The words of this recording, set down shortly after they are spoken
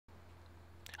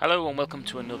Hello and welcome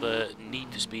to another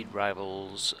Need for Speed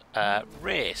Rivals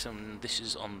race, and this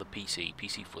is on the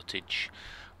PC footage.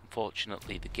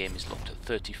 Unfortunately the game is locked at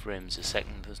 30 frames a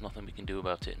second. There's nothing we can do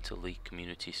about it until the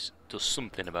community does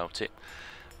something about it.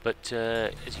 But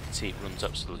as you can see, it runs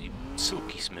absolutely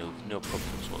silky smooth, no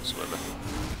problems whatsoever.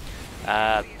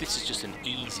 This is just an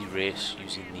easy race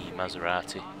using the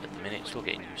Maserati at the minute. Still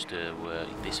getting used to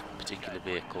this particular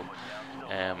vehicle.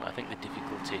 I think the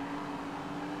difficulty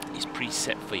is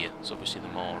preset for you, so obviously the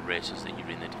more races that you're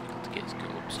in, the difficulty gets go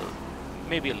up, so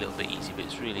maybe a little bit easy, but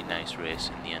it's a really nice race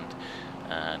in the end.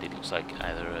 And it looks like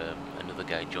either another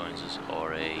guy joins us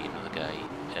or another guy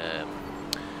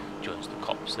joins the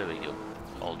cops. There we go,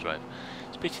 all drive.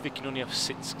 It's a pity they can only have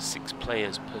six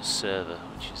players per server,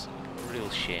 which is a real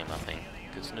shame, I think,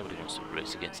 because nobody wants to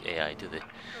race against AI, do they?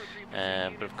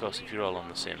 But of course, if you're all on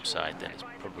the same side, then it's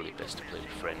probably best to play with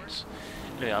friends.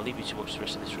 Anyway, I'll leave you to watch the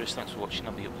rest of this race. Thanks for watching.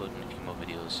 I'll be uploading a few more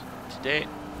videos today.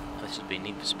 This has been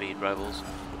Need for Speed Rivals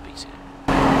for PC.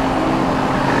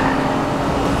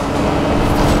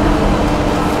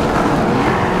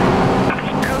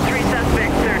 Code 3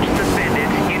 suspect search suspended.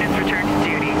 Units return to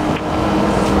duty.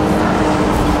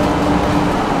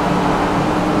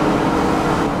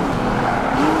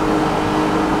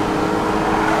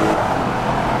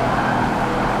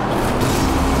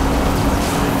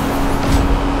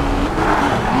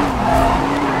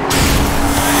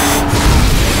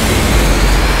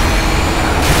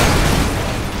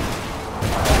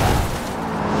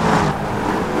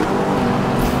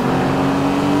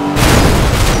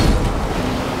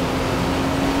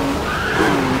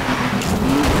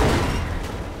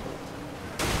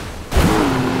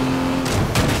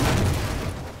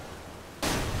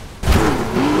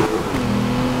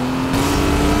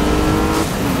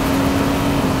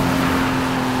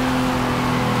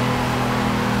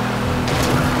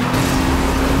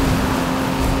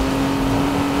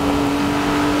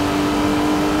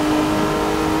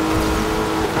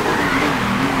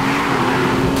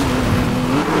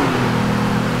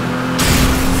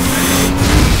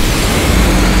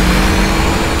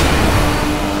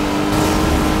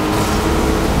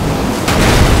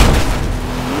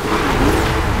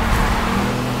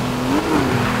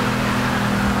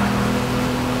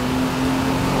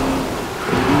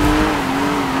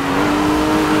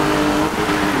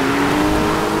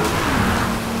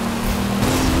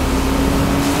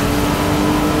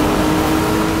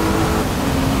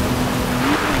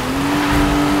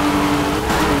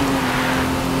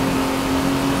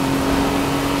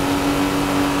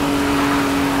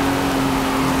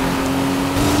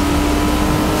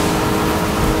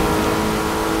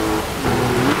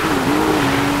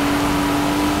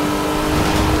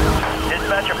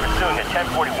 Pursuing a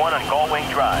 1041 on Galway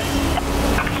Drive.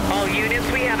 All units,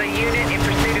 we have a unit in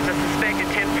pursuit of a suspected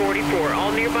 1044.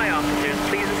 All nearby officers,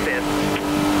 please assist.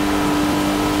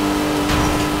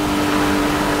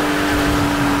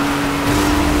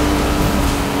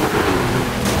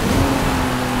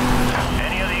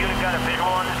 Any other unit got a visual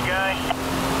on this guy?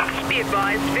 Be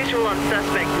advised, visual on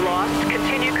suspect lost.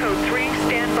 Continue code 3,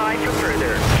 stand by for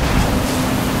further.